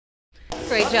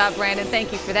Great job, Brandon.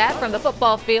 Thank you for that. From the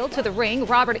football field to the ring,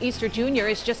 Robert Easter Jr.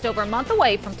 is just over a month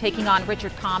away from taking on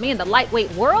Richard Comey in the lightweight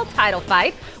world title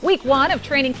fight. Week 1 of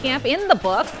training camp in the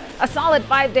books. A solid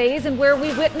 5 days and where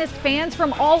we witnessed fans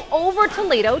from all over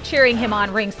Toledo cheering him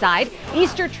on ringside.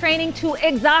 Easter training to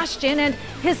exhaustion, and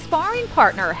his sparring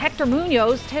partner, Hector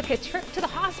Munoz, took a trip to the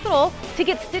hospital to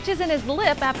get stitches in his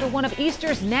lip after one of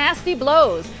Easter's nasty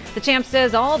blows. The champ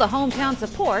says all the hometown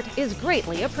support is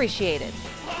greatly appreciated.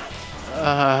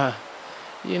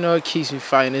 You know, it keeps me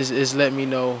fighting. It's letting me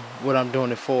know what I'm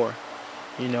doing it for.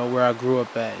 You know, where I grew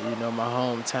up at, you know, my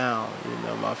hometown, you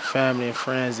know, my family and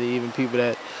friends, and even people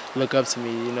that look up to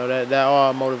me. You know, that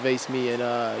all motivates me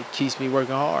and keeps me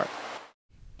working hard.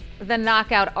 The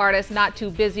knockout artist not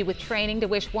too busy with training to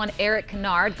wish one Eric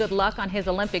Kennard good luck on his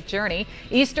Olympic journey.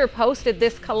 Easter posted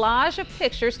this collage of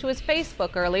pictures to his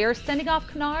Facebook earlier, sending off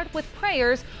Kennard with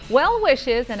prayers, well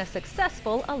wishes, and a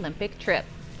successful Olympic trip.